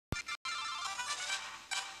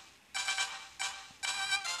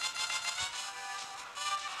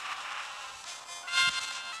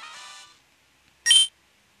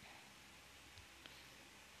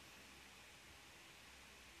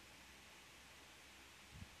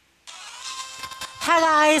Hi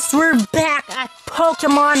guys, we're back at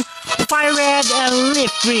Pokemon Fire Red and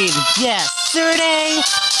Leaf Green. Yes, today,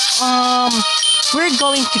 we're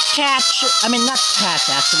going to catch, not catch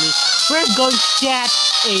actually, we're going to catch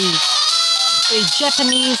a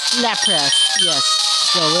Japanese Lapras. Yes,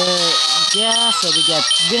 so we get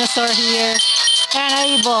Venusaur here, and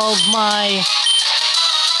I evolved my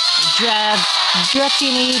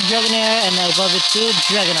Dratini, Dragonair, and I evolved it to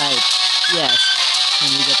Dragonite. Yes. And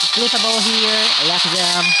we got the Clippable here,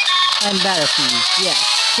 Alakazam, and Battlefield. Yes.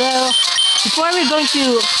 So, before we're going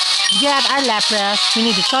to get our Lapras, we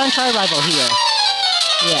need to challenge our rival here.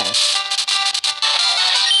 Yes.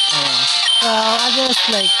 Well, I just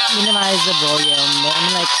minimize the volume.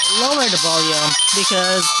 Lower the volume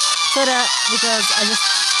because I just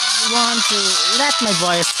want to let my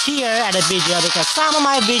voice hear at a video, because some of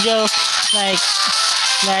my videos like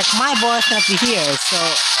my voice cannot be here. So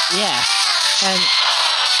yeah. And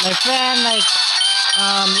my friend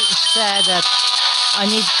said that I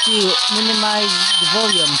need to minimize the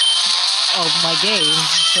volume of my game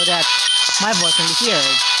so that my voice can be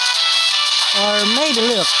heard. Or maybe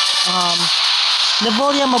look, the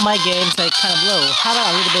volume of my game is kind of low. How about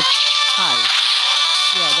a little bit high?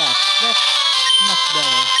 Yeah, that's much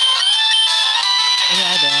better.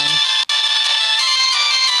 Yeah then.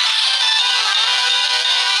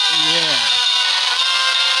 Yeah.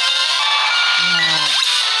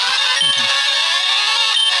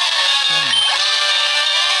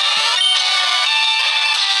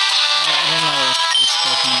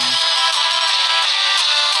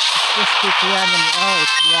 Just pick random. Oh,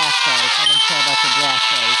 it's Blastoise. I don't care about the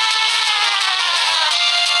Blastoise.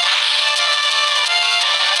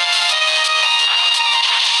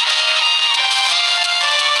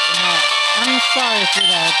 I'm sorry for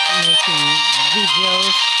that making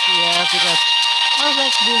videos. Yeah, because I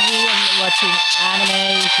was busy and watching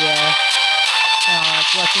anime. Yeah.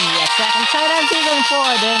 Watching the Attack on Titan Season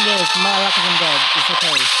 4. Dang this, my luck is dead. It's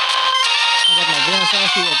okay. I got my Venusaur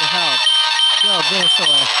here to help. Go,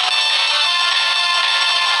 Venusaur.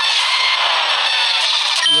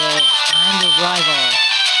 Yeah, I'm the rival.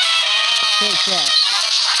 Take that.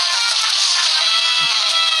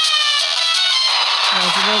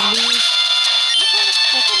 Supposedly,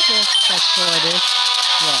 I can just check for this.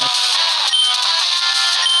 Yes.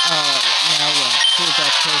 Oh, now what? Who's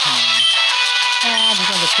that Pokemon? I just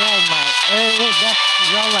want to try my... wait, that's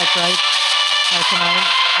Rowlet, right? Come on.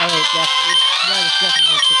 Oh wait, that is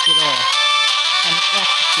definitely Spiro. An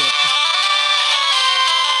Execute.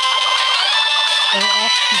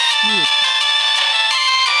 Execute.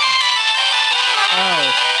 Oh,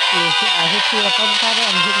 I hit you with a Puzzle Cutter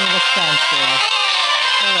and hit me with a Standstill.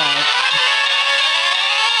 Alright.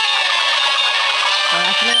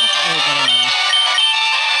 Actually, never mind.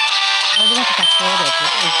 I don't want to afford it,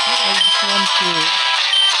 but I just want to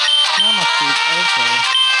Mama Speed also.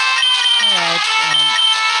 Alright,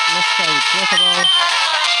 let's try with Clippable.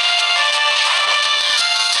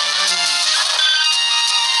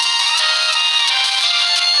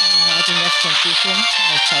 I think that's confusion.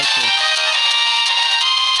 I'll try to.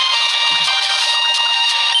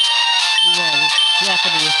 Yeah, it's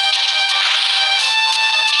Japanese.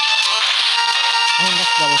 I think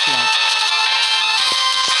that's double slap.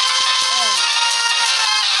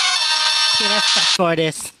 Okay, let's check for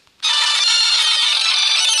this.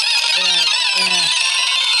 Yeah.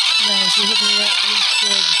 Man, she hit me that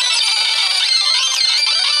good.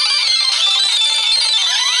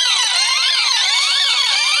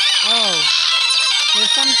 Oh,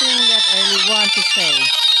 there's something that I really want to say,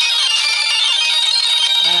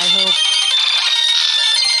 but I hope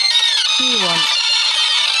she won't.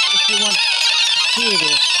 If you want to see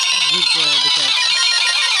this video, because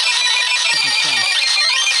she can crash.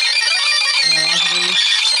 Actually,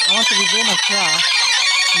 I want to review my crash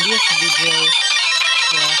in this video.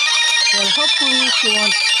 Yeah. So hopefully she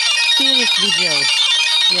won't see this video.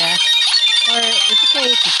 Yeah. Or it's okay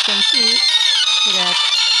if you can see, so that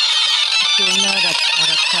she'll know that I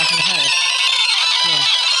was crashing her. Yeah.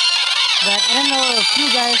 But I don't know if you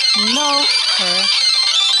guys know her.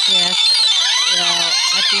 Yes.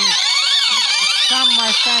 I think some of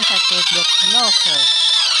my friends at Facebook know her.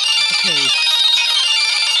 Okay.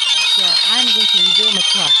 So I'm going to review my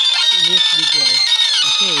crush in this video.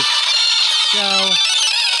 Okay. So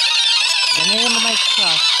the name of my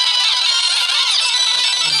crush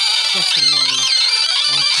is just a name.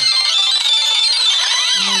 Okay.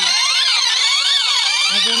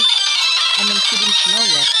 She didn't know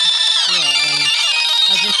yet. Yeah, and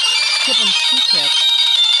I just keep them secret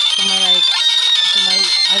to my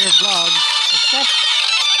other vlogs, except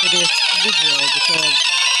for this video, because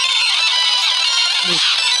wait,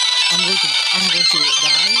 I'm going to I'm going to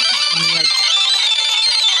die. I mean, like,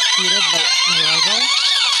 cheated by my rival.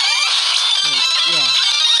 Wait, yeah.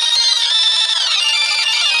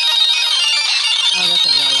 Oh, that's a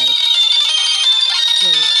real light. So,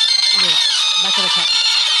 look, back to the topic.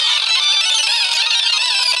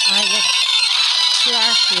 I get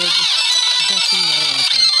crafted just in my own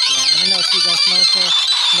house. Yeah, I don't know if you guys know her,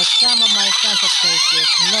 but some of my friends at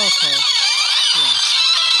Facebook know her. Yeah.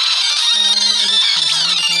 I just have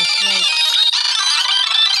her because, like,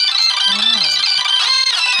 I don't know.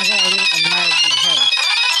 I got a little admired with her.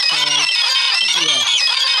 So, like, yeah.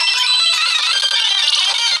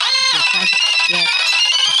 Okay, trying to get,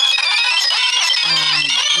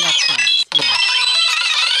 Lapras. Yeah.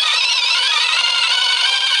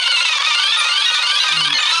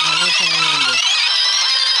 Where's the name in this?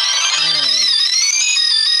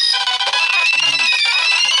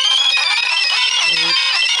 Wait.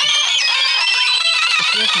 Is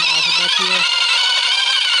this an alphabet here?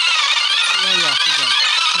 Yeah, yeah, you got.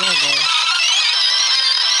 There we go.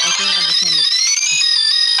 I think I just named it.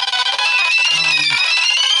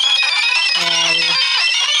 L,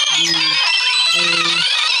 B, A,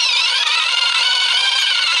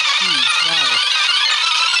 C. Wow.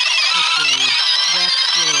 Okay, that's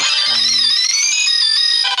it fine.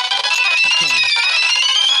 Okay.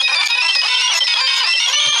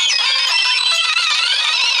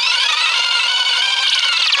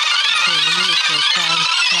 Okay, we need to find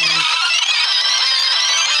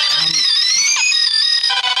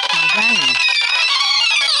Granny.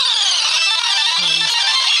 Okay.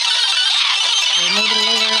 So maybe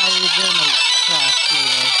later I will do my class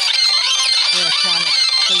later. For a plan at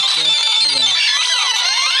Facebook, yeah.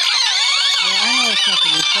 Yeah, I know it's not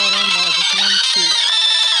really important, but I just want to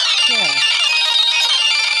share.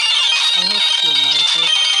 I hope you like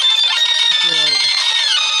it. If you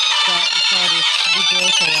saw this video,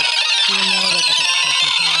 so that you know that I got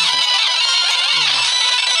talking here, but yeah,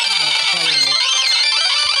 but probably not.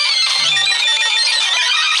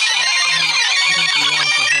 I don't belong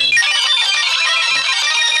to her. But,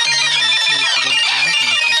 I don't know, maybe she didn't like me,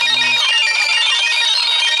 but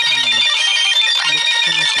these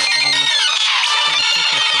things that I sort of pick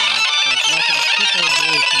aside, like lots of people do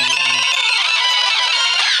with me, and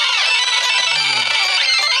yeah.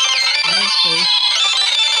 Okay.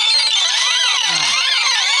 Ah.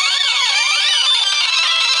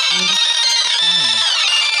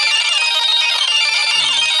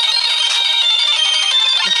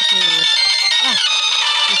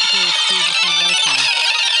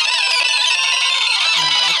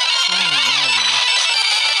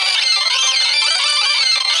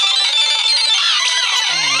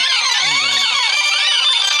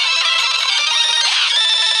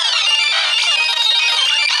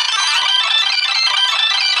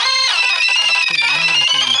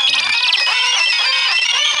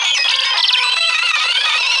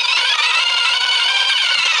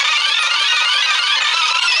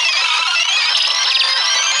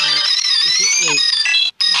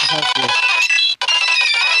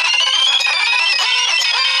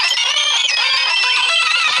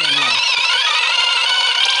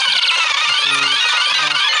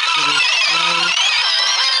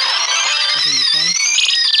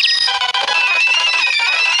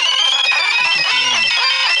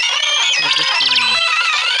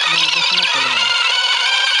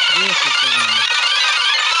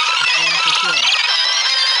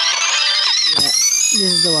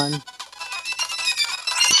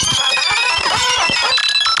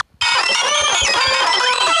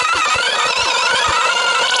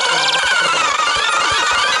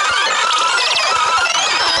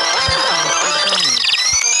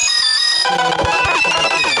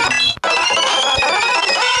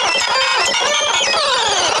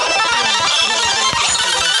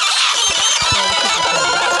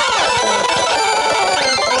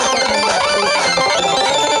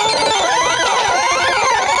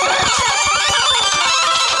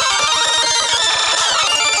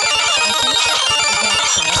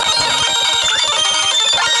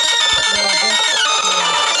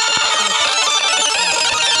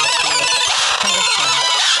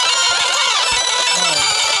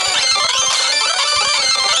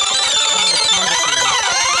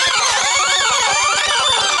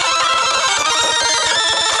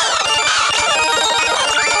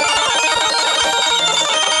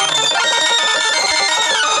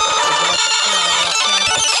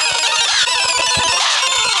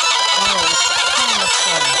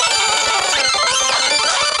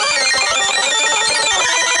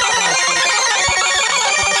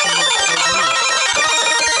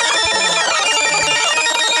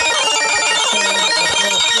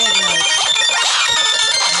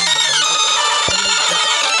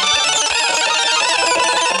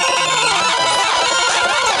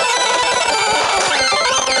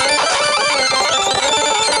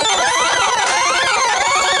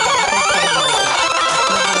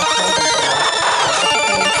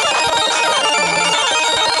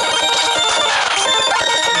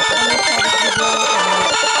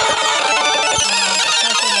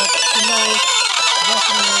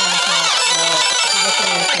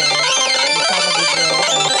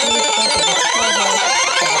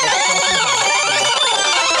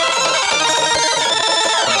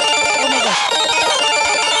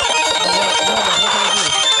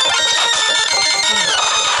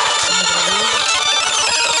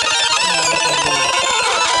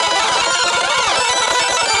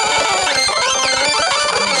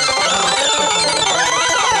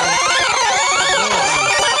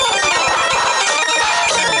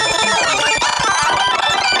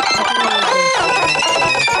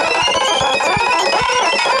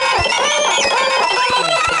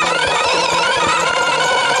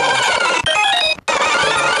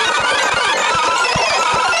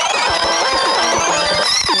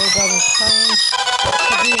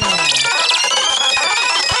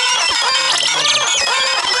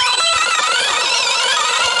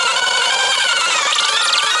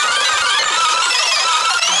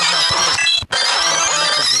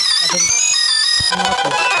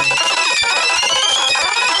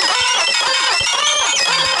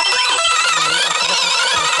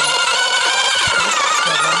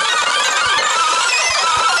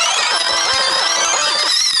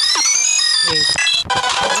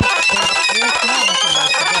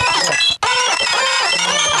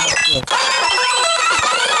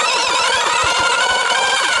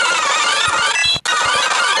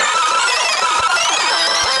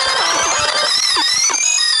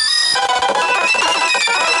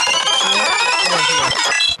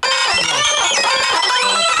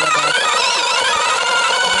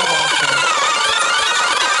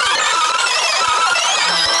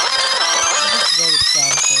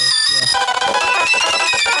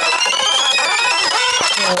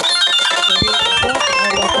 both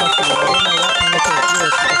are local to you. I don't know what nature is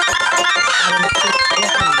yours because I don't speak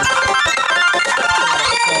Japanese.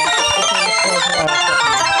 Yeah, so it's a little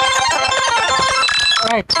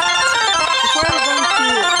Alright, before I'm going to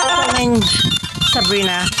challenge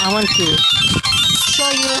Sabrina, I want to show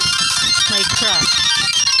you my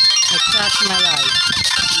crush in my life.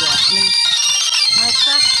 Yeah, I mean, my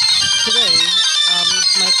crush today,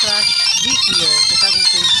 my crush this year,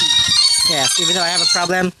 2020. Yes, even though I have a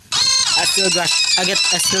problem, I still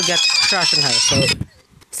get crush on her. So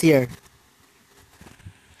it's here.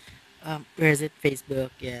 Where is it?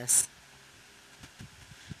 Facebook. Yes.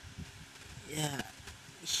 Yeah.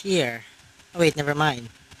 Here. Oh wait, never mind.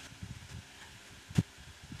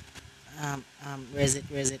 Where is it?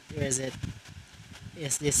 Where is it? Where is it?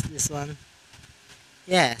 Yes, this one.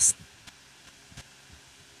 Yes.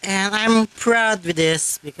 And I'm proud with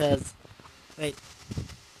this because wait,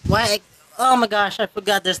 why? Oh my gosh, I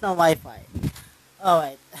forgot. There's no Wi-Fi. Oh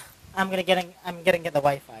wait, I'm getting the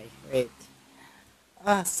Wi-Fi. Wait.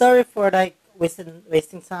 Sorry for like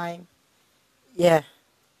wasting time. Yeah.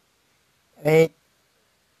 Wait.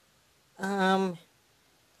 Um.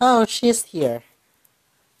 Oh, she's here.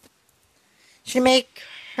 She make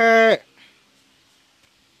her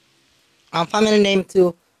family name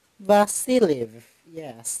to Vasiliv.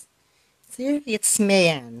 Yes. Here it's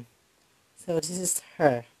Mayan. So this is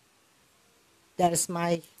her. That is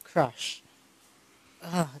my crush.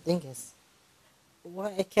 Dingus.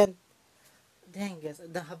 Why I can't? Dingus. I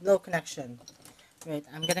don't have no connection. Wait,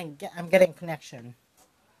 I'm getting connection.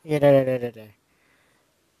 Yeah, there.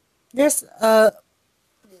 There's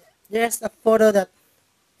there's a photo that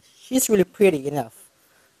she's really pretty enough.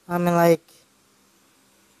 I mean, like,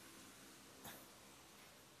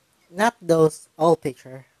 not those old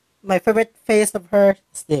picture. My favorite face of her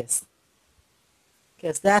is this.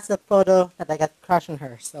 Because that's the photo that I got crush on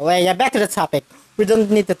her. So, yeah, back to the topic. We don't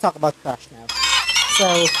need to talk about crush now.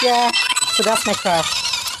 So, yeah, so that's my crush.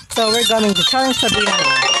 So, we're going to challenge Sabrina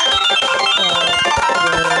now. So,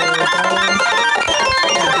 we're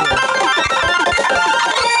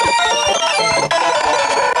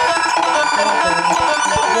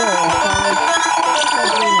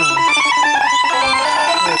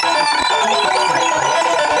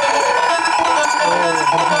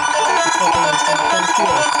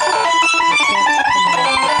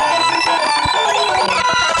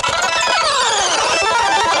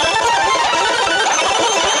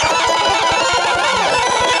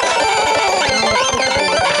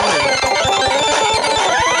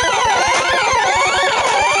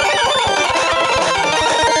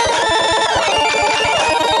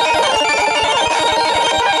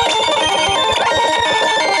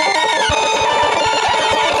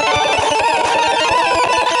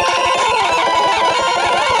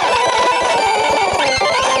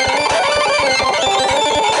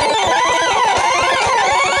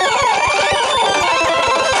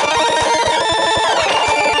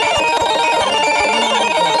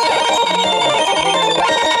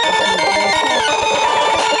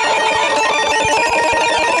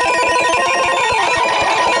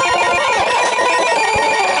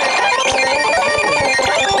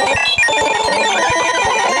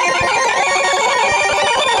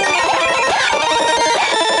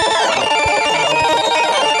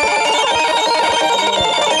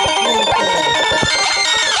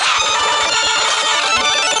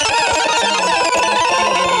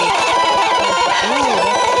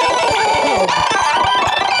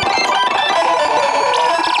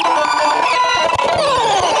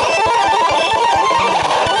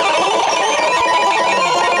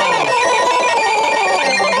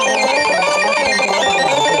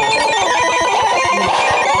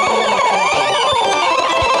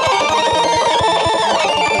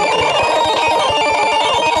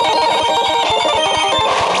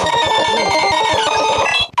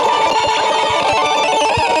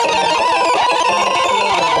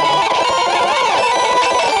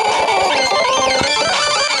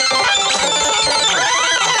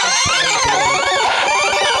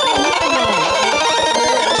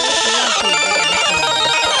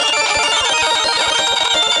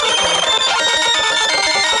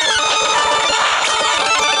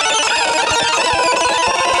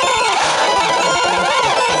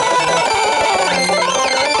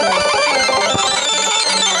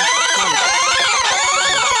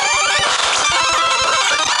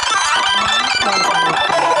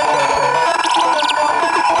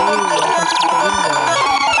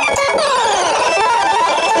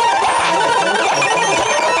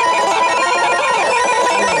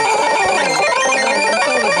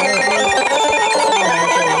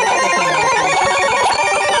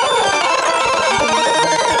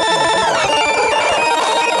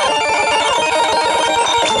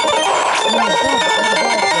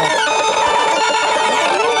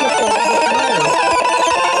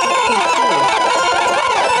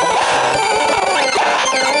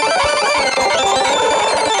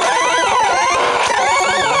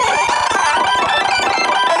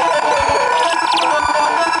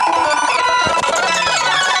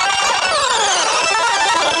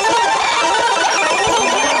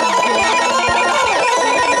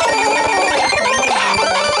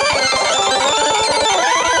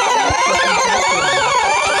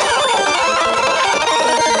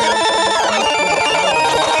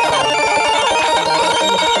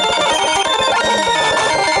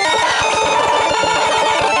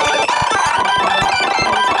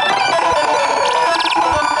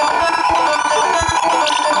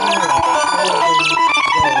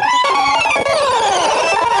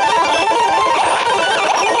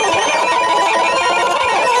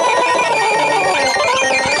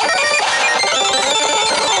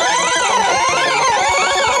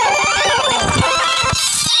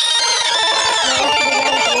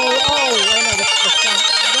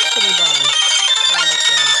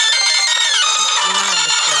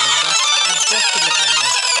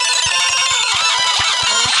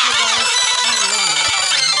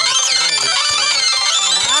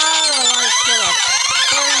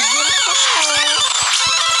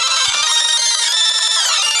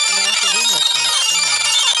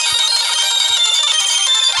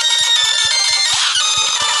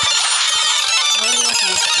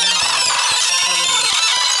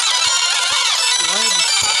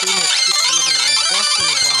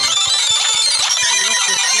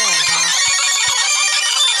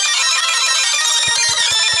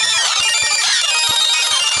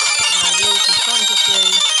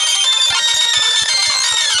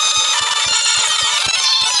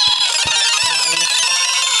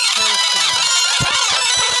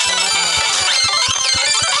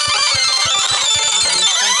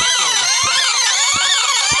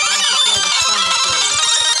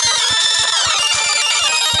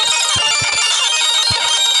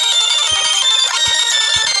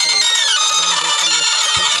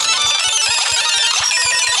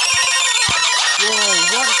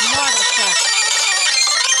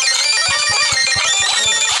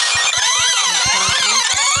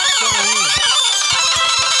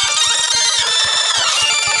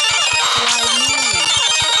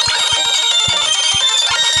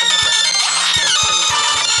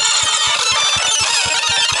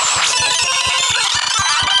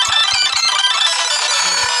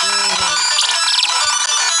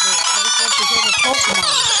Pokemon.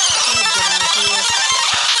 Can I get over here?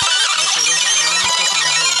 Okay, there's only one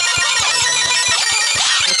Pokemon here. There's no.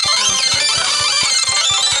 It's counter, by the way.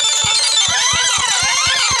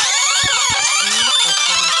 That's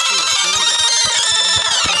one, two, three.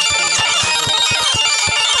 One, two, seven.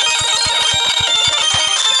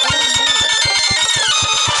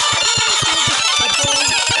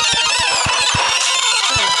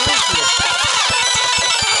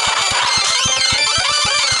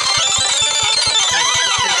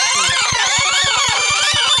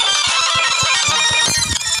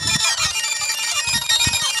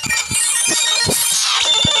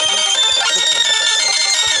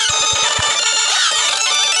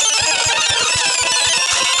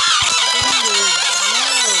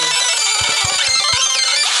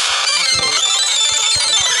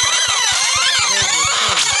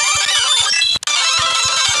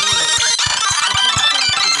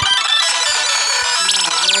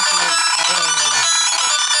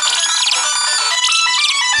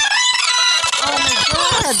 Oh, no.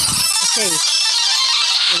 Okay,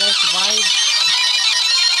 will I survive?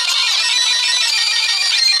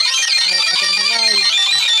 I can survive.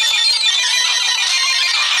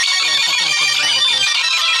 Yes, I can survive this.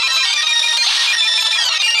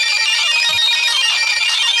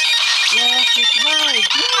 Yes, we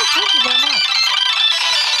survived! Yes, thank you very much!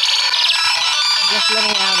 Just let me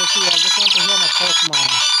out of here, I just want to heal my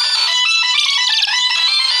Pokemon.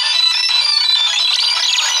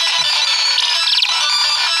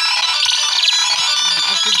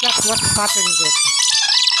 I forgot what pattern is it.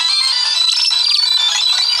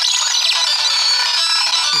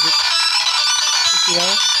 Is it Spiro?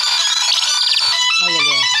 Oh yeah,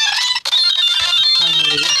 yeah.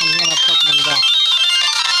 Finally, I can hear my Pokemon back.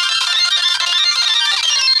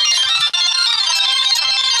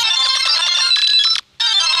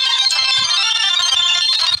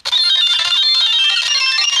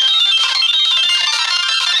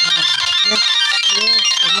 Yes,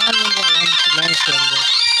 one number I wanted to mention that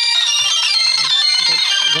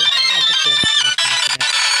I just don't mention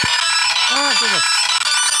that. Ah, goodness.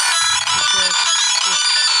 Because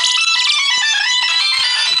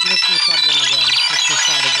it makes me problem again. Makes me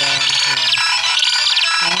sad again. Yeah.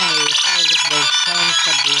 Anyways, I was just going to find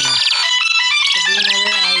Sabrina. Sabrina,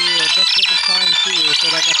 where are you? Just looking forward to you so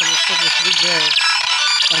that I can skip this video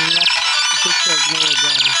and watch the picture of me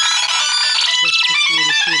again. Just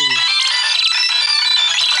really silly.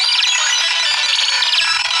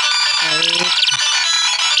 Wait.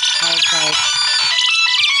 Hold tight.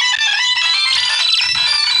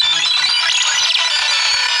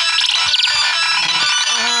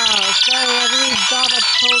 Oh, sorry, I really got a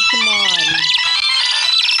Pokemon.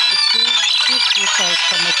 It looks like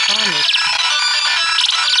from a comic.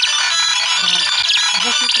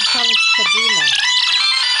 Just you can call it Sabrina.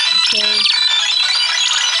 Okay?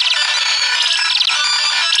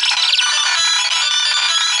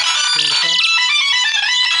 Finish up?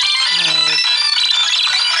 No.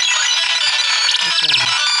 This one.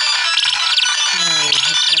 No,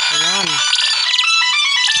 it's not the one.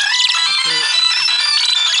 Okay.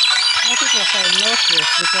 I think what I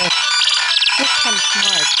noticed because she's kind of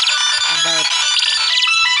smart about,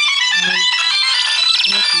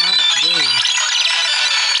 I'm smart at the game.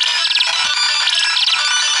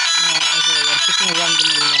 Okay, I'm picking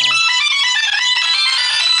randomly now.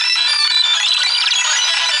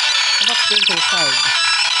 How about going to the side?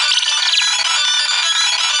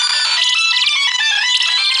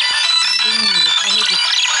 I hate this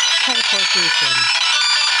teleportation.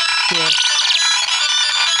 Here.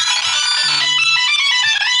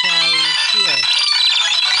 Try here.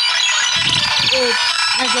 Wait,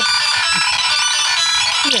 I get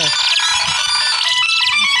here.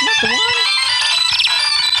 It's not the one.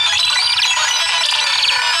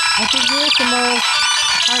 I think this is the most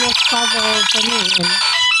hardest puzzle for me in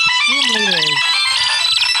Team Leaders.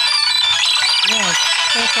 Yes,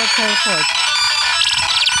 teleport.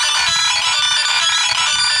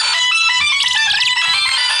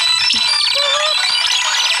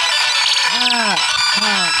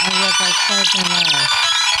 I get like 5 now.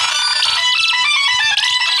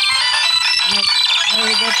 I don't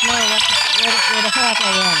know where the heck I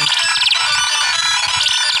am.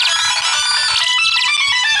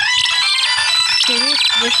 Okay,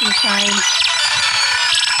 this in time.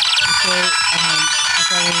 Okay,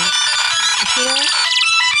 going here?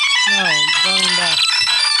 No, going back.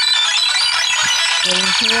 Going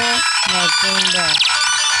here? No, going back.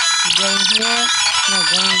 Going here? No,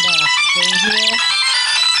 going back. Going here?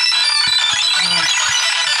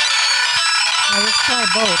 Let's try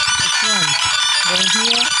both. Which one? Going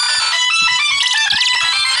here?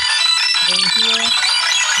 Going here?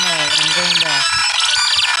 No, I'm going back.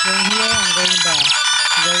 Going here, I'm going back.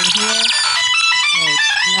 Going here. Wait,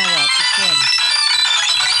 now what? Which one?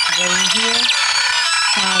 Going here.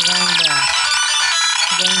 Now going back.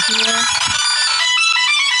 Going here.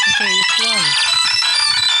 Okay, which one?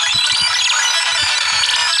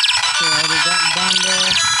 Okay, I already got down there.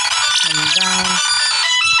 And down.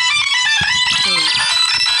 Okay.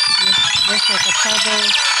 There's like a puzzle.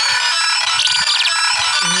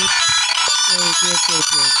 Wait.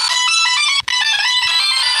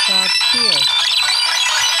 Start here.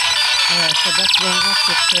 Yeah, so that's going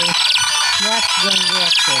exit, so that's going to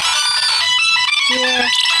exit. Here.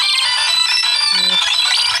 Yes.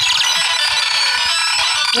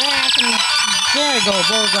 There you go,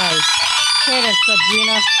 bullseye. Hey there,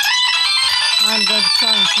 Sabrina. I'm going to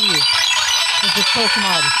challenge you with this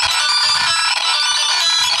Pokemon.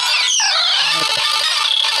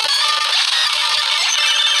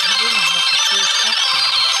 Sabrina has to see question.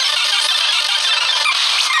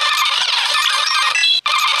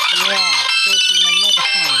 Yeah, this is my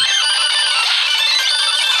megaphone.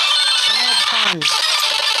 Megaphone.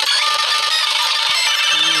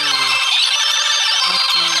 Let's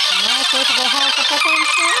see. My capable has the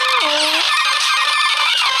potential.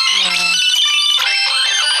 Yeah.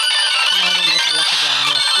 No, I think it's a Lapras.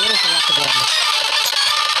 Yes, it is a Lapras.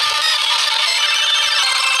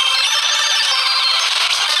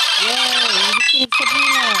 Yay, we defeated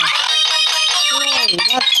Sabrina. Yay,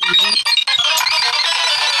 that's easy.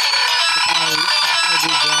 I do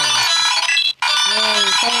drawing. Yay,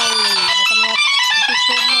 finally, I can watch the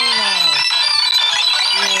picture of me now.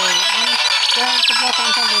 Yay, I'm going to block on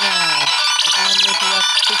Sunday now. I'm going to watch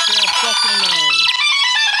the picture of Justin May.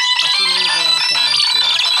 I still leave her outside, I'm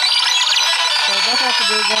sure. So that's all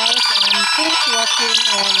today, guys. Thanks for watching,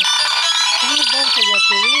 and please don't forget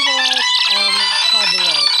to leave a like and comment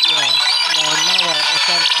below. Yeah. Now what? I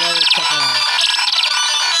can't go check now.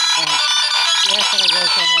 And yes, I go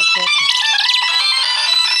from exit.